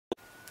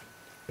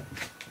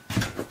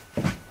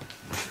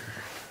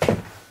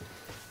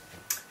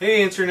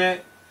Hey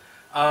Internet,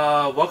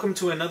 welcome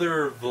to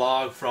another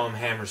vlog from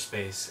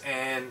Hammerspace,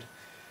 and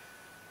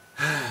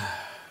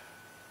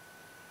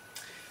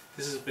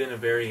this has been a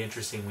very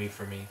interesting week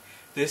for me.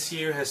 This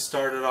year has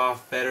started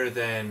off better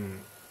than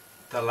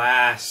the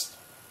last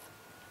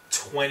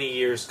 20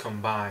 years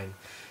combined,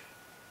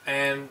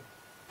 and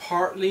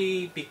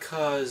partly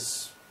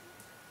because,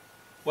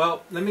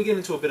 well, let me get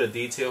into a bit of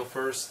detail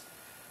first.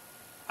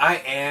 I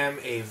am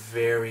a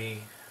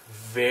very,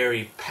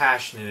 very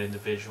passionate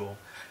individual.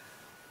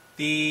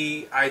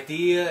 The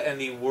idea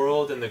and the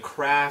world and the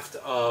craft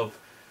of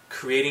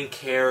creating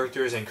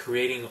characters and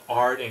creating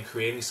art and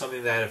creating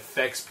something that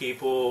affects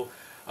people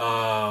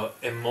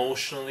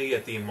emotionally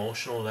at the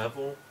emotional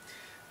level,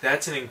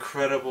 that's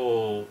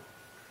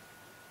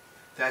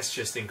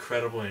just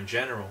incredible in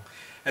general.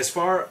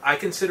 I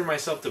consider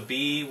myself to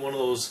be one of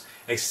those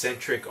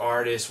eccentric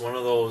artists, one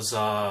of those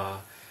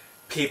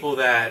people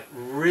that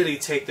really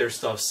take their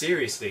stuff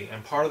seriously,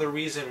 and part of the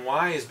reason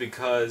why is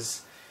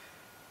because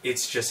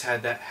it's just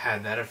had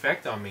that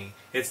effect on me.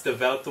 It's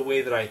developed the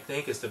way that I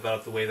think. It's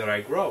developed the way that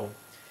I grow.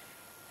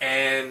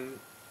 And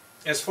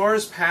as far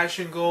as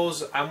passion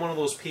goes, I'm one of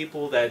those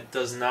people that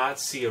does not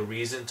see a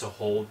reason to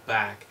hold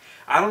back.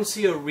 I don't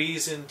see a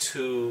reason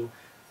to.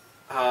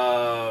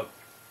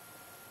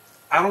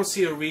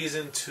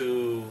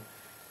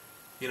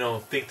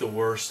 Think the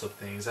worst of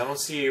things. I don't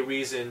see a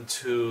reason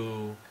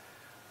to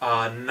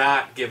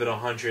not give it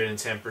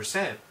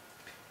 110%.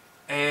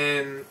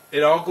 And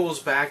it all goes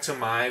back to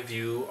my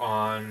view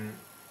on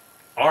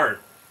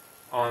art,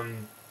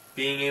 on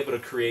being able to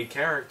create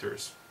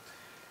characters.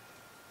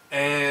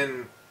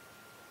 And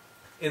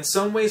in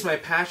some ways my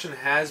passion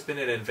has been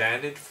an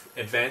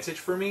advantage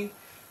for me,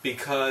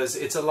 because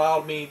it's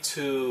allowed me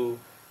to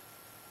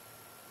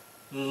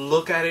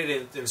look at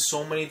it in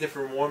so many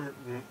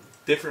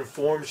different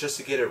forms just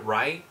to get it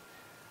right.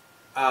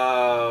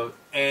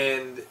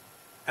 And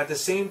at the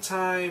same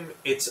time,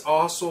 it's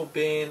also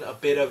been a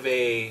bit of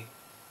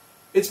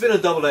it's been a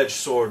double-edged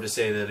sword, to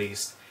say the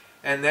least.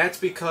 And that's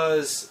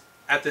because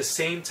at the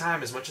same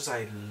time, as much as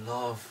I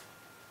love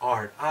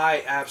art,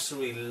 I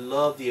absolutely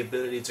love the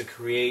ability to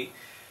create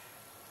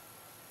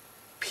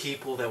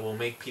people that will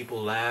make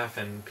people laugh,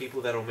 and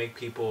people that will make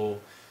people,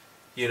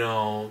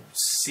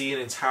 see an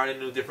entirely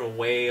new different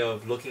way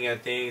of looking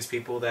at things,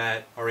 people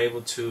that are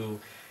able to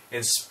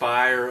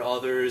inspire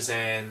others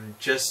and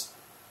just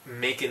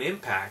make an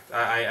impact.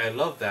 I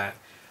love that.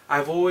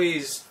 I've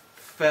always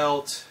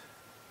felt,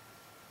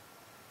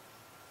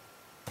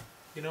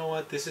 you know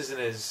what, this isn't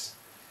as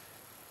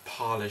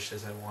polished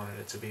as I wanted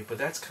it to be, but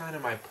that's kind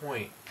of my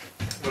point.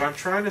 What I'm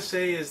trying to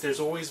say is there's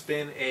always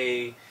been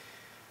a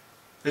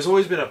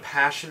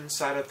passion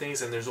side of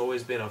things, and there's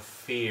always been a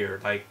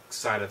fear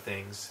side of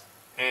things.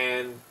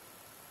 And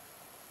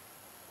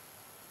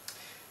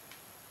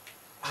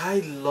I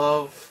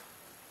love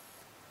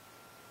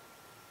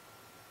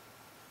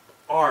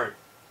art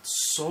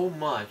so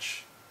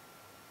much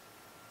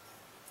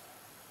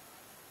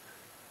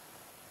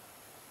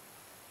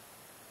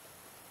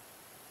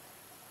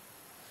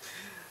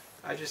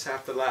I just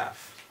have to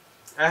laugh.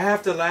 I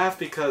have to laugh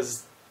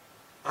because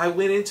I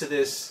went into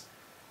this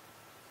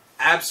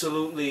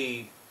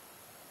absolutely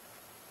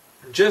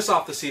just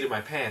off the seat of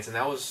my pants, and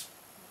that was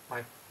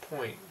my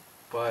point.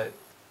 But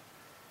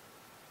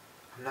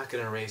I'm not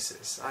going to erase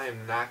this. I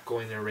am not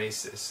going to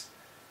erase this.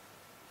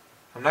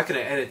 I'm not going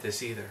to edit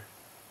this either.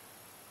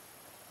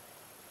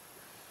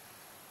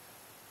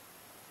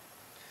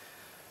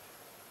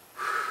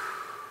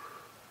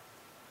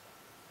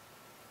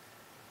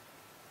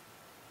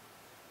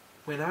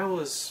 When I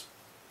was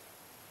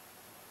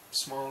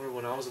smaller,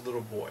 when I was a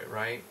little boy,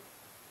 right?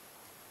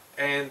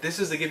 And this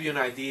is to give you an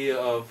idea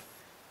of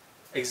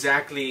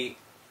exactly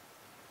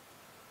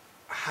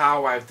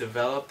how I've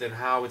developed and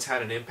how it's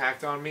had an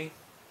impact on me.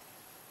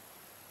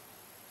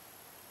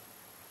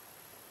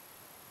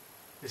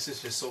 This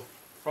is just so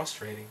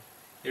frustrating.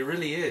 It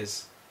really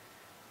is.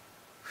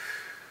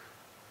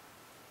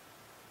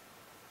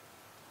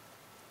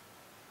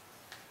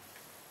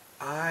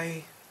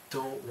 I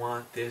don't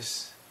want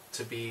this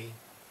to be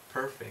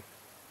perfect.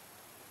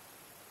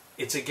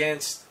 It's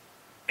against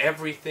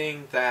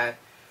everything that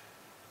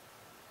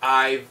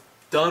I've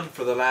done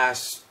for the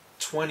last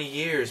 20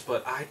 years,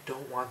 but I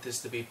don't want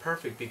this to be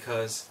perfect,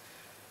 because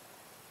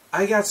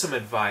I got some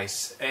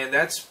advice, and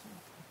that's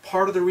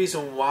part of the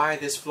reason why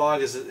this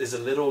vlog is a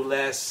little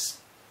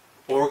less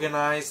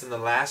organized than the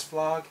last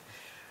vlog.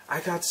 I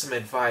got some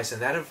advice,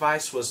 and that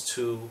advice was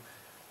to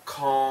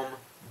calm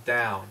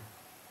down.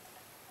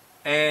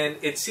 And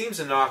it seems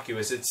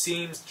innocuous. It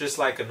seems just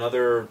like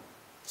another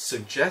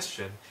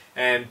suggestion.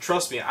 And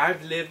trust me,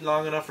 I've lived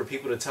long enough for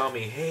people to tell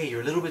me, hey,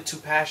 you're a little bit too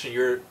passionate.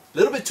 You're a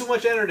little bit too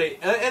much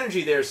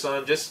energy there,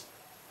 son. Just,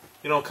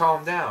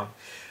 calm down.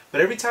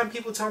 But every time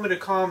people tell me to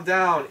calm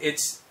down,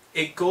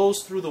 it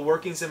goes through the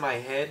workings in my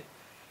head.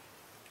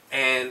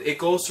 And it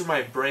goes through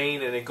my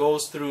brain. And it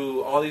goes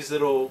through all these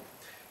little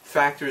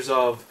factors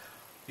of,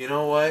 you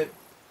know what?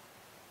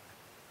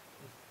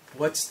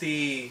 what's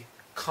the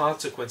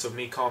consequence of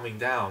me calming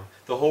down?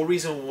 The whole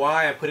reason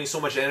why I'm putting so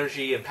much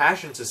energy and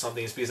passion into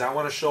something is because I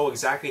want to show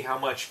exactly how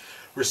much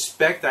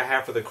respect I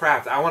have for the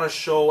craft. I want to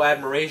show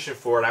admiration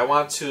for it. I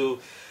want to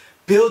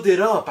build it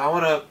up. I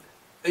want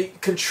to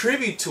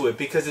contribute to it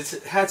because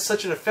it's had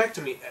such an effect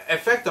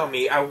on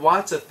me. I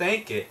want to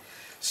thank it.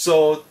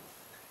 So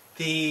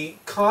the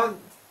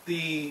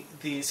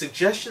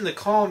suggestion to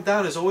calm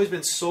down has always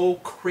been so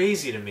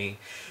crazy to me.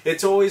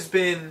 It's always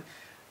been,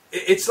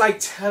 it's like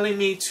telling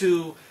me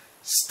to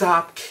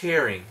stop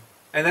caring.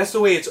 And that's the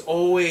way it's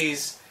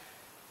always,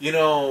 you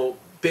know,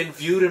 been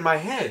viewed in my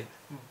head.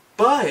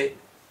 But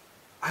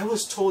I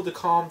was told to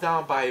calm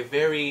down by a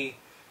very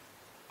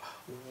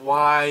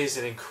wise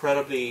and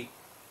incredibly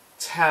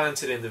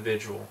talented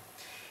individual.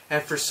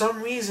 And for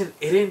some reason,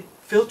 it didn't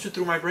filter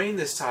through my brain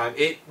this time.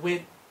 It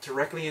went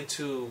directly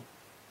into...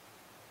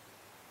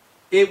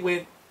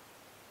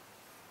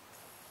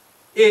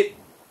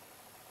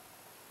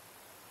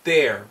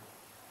 There.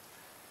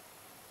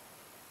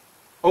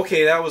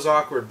 Okay, that was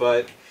awkward,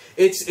 but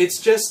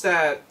it's just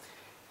that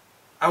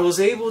I was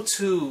able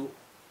to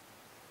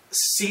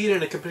see it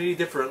in a completely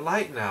different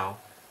light now.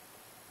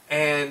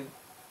 And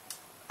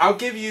I'll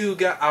give you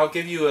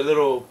a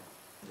little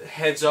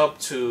heads up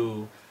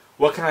to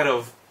what kind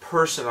of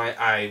person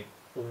I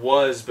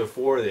was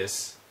before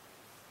this.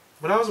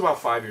 When I was about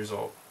 5 years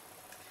old,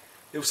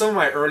 some of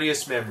my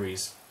earliest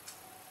memories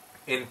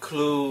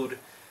include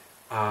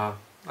I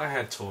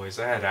had toys,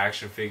 I had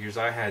action figures,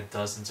 I had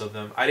dozens of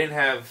them. I didn't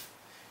have,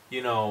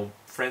 you know,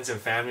 friends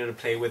and family to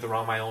play with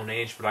around my own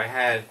age, but I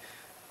had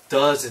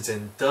dozens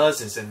and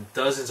dozens and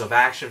dozens of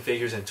action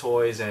figures and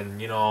toys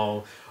and, you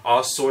know,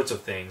 all sorts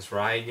of things,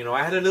 right? You know,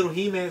 I had a little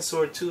He-Man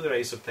sword too that I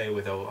used to play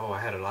with. Oh,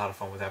 I had a lot of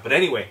fun with that. But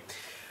anyway,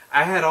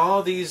 I had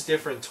all these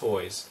different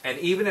toys. And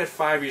even at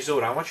 5 years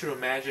old, I want you to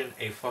imagine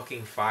a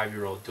fucking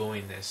 5-year-old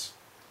doing this.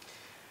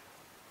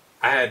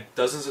 I had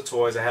dozens of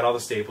toys. I had all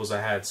the staples.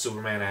 I had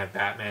Superman, I had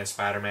Batman,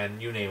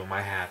 Spider-Man, you name them,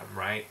 I had them,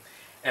 right?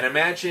 And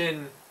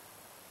imagine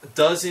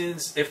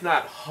dozens, if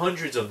not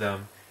hundreds of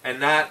them, and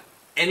not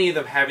any of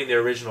them having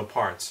their original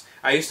parts.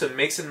 I used to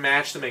mix and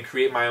match them and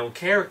create my own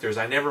characters.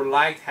 I never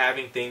liked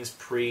having things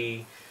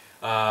preconceived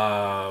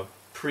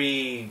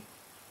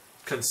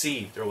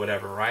or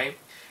whatever, right?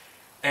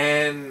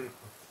 And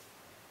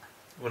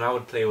when I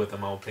would play with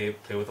them, I would play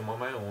with them on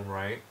my own,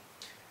 right?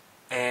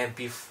 And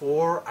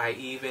before I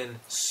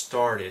even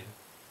started,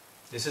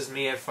 this is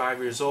me at 5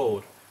 years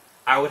old,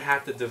 I would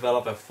have to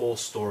develop a full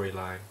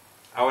storyline.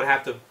 I would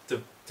have to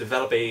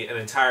develop an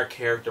entire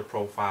character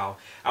profile.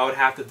 I would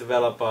have to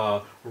develop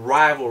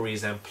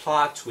rivalries and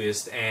plot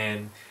twists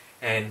and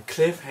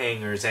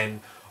cliffhangers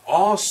and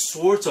all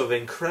sorts of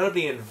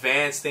incredibly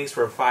advanced things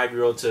for a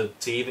 5-year-old to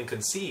even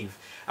conceive.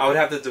 I would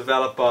have to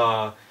develop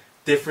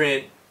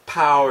different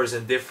powers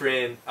and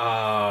different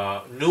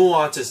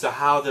nuances to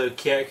how the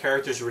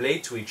characters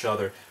relate to each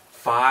other.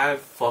 5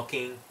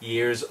 fucking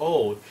years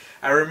old.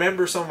 I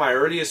remember some of my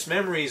earliest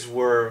memories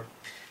were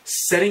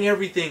setting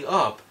everything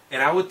up,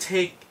 and I would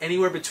take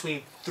anywhere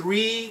between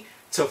 3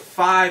 to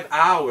 5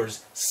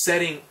 hours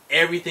setting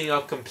everything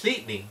up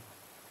completely.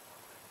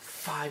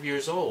 5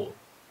 years old.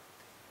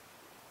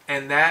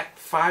 And that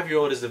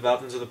 5-year-old has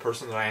developed into the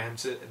person that I am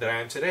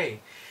today.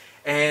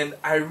 And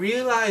I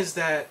realized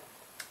that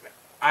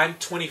I'm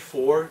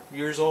 24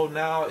 years old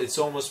now. It's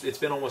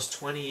been almost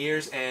 20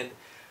 years, and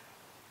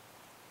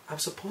I'm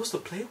supposed to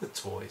play with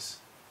toys.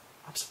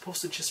 I'm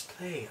supposed to just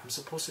play. I'm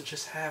supposed to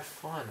just have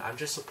fun. I'm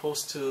just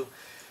supposed to,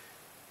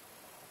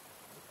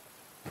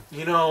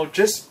 you know,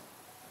 just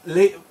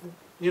let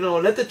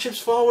the chips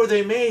fall where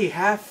they may.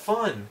 Have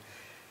fun.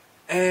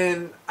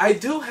 And I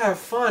do have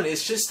fun.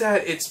 It's just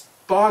that it's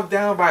bogged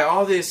down by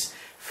all this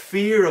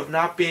fear of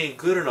not being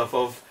good enough,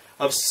 of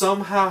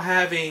somehow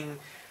having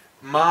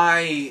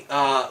my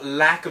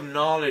lack of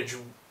knowledge,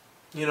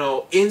 you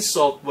know,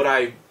 insult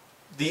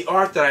the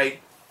art that I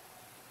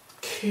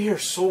care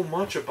so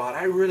much about.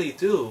 I really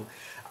do.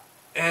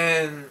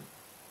 And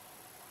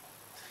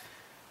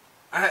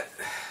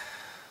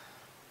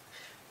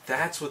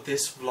that's what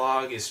this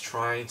vlog is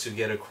trying to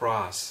get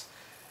across.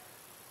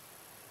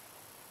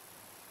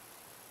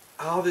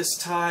 All this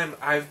time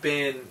I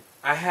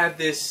had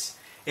this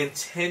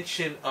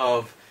intention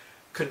of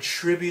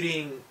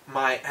contributing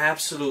my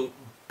absolute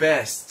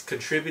best,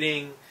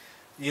 contributing,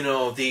 you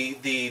know,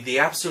 the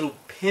absolute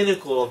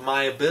pinnacle of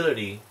my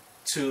ability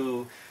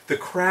to the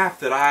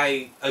craft that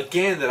I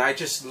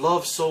just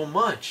love so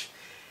much.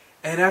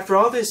 And after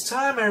all this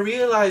time, I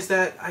realized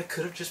that I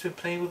could have just been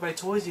playing with my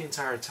toys the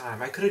entire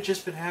time. I could have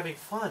just been having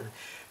fun,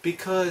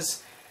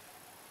 because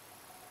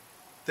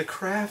the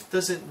craft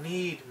doesn't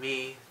need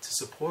me to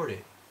support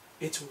it.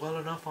 It's well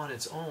enough on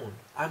its own.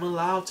 I'm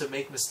allowed to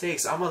make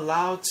mistakes. I'm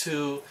allowed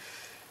to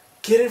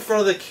get in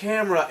front of the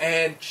camera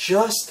and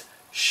just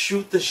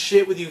shoot the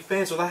shit with you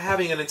fans without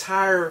having an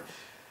entire,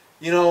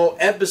 you know,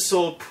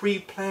 episode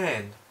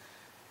pre-planned.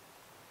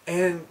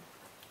 And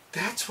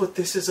that's what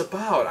this is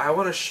about. I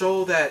want to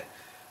show that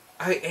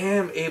I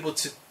am able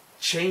to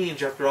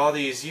change after all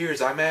these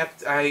years. I'm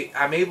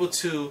able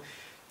to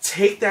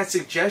take that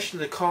suggestion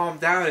to calm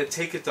down and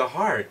take it to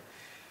heart.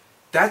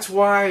 That's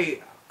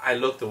why I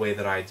look the way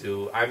that I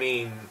do. I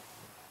mean,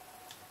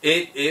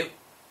 it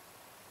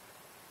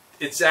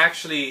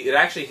actually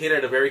hit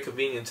at a very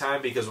convenient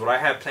time, because what I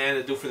had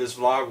planned to do for this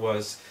vlog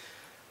was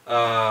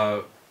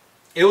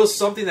it was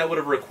something that would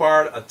have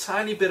required a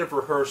tiny bit of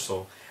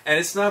rehearsal. And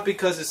it's not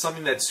because it's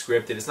something that's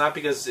scripted. It's not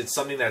because it's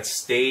something that's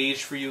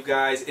staged for you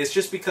guys. It's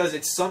just because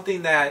it's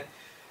something that,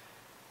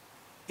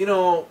 you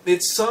know,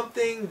 it's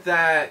something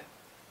that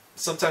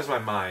sometimes my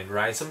mind,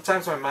 right?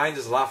 Sometimes my mind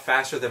is a lot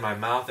faster than my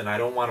mouth, and I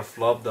don't want to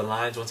flub the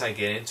lines once I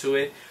get into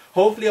it.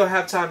 Hopefully I'll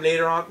have time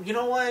later on. You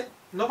know what?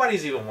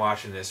 Nobody's even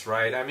watching this,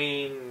 right? I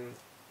mean,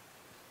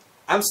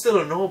 I'm still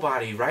a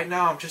nobody. Right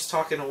now I'm just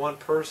talking to one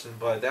person,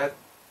 but that...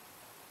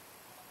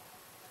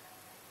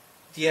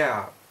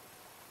 Yeah.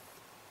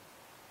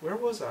 Where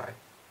was I?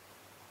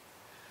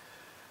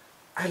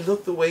 I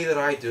look the way that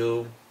I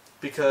do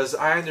because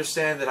I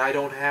understand that I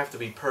don't have to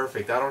be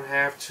perfect. I don't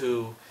have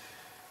to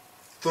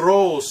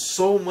throw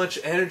so much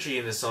energy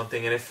into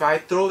something. And if I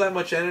throw that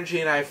much energy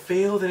and I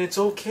fail, then it's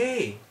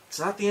okay. It's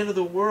not the end of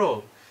the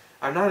world.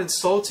 I'm not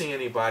insulting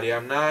anybody.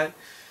 I'm not...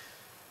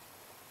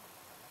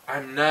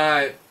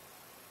 I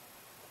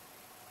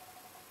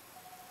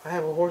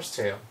have a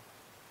horsetail.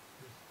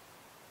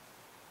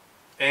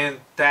 And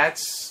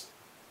that's...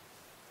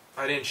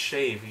 I didn't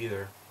shave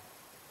either.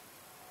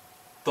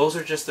 Those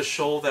are just to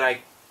show that I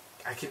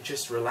can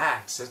just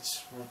relax.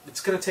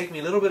 It's going to take me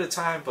a little bit of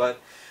time, but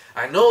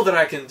I know that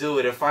I can do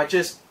it if I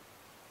just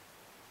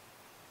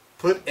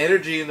put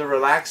energy into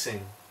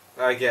relaxing,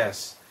 I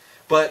guess.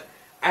 But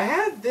I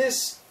had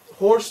this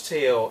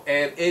horsetail,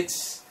 and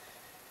it's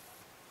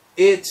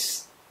a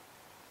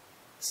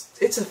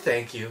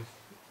thank you.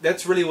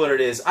 That's really what it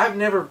is. I've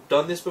never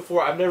done this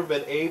before. I've never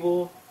been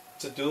able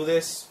to do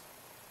this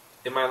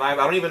in my life.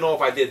 I don't even know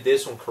if I did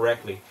this one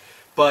correctly.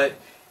 But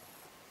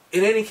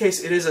in any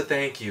case, it is a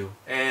thank you.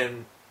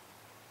 And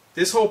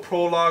this whole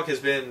prologue has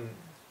been...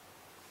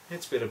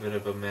 It's been a bit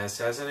of a mess,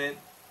 hasn't it?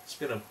 It's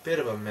been a bit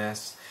of a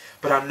mess.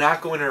 But I'm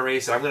not going to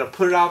erase it. I'm going to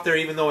put it out there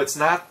even though it's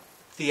not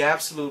the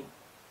absolute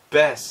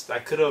best. I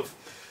could have...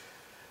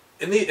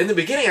 In the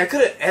beginning, I could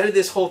have edited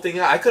this whole thing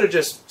out. I could have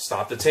just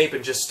stopped the tape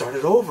and just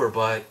started over,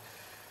 but...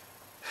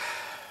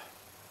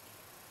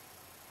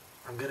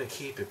 I'm going to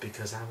keep it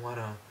because I want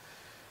to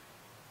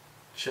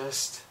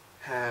just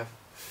have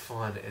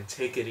fun and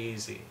take it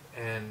easy.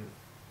 And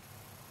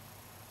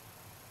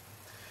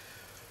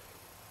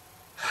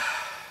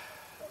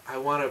I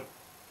want to...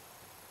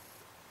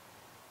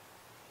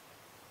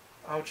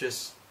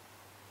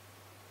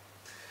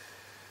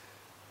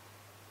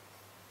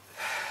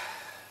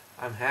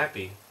 I'm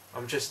happy.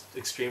 I'm just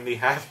extremely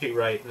happy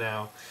right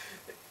now.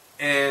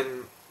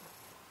 And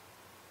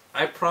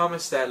I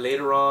promise that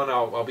later on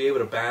I'll be able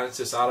to balance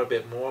this out a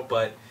bit more,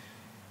 but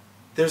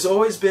there's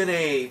always been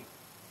a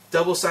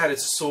double-sided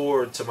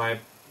sword to my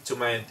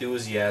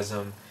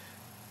enthusiasm.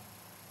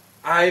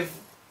 I've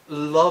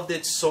loved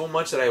it so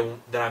much that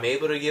I'm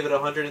able to give it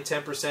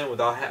 110%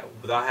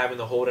 without having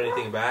to hold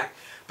anything back.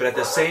 But at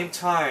the same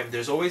time,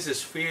 there's always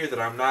this fear that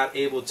I'm not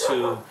able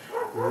to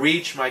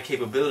reach my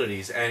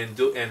capabilities, and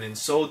in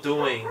so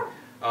doing,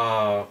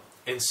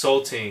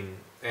 insulting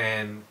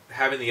and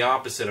having the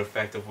opposite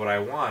effect of what I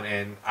want.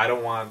 And I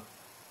don't want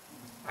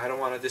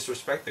to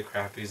disrespect the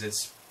crap because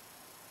it's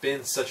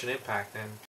been such an impact. And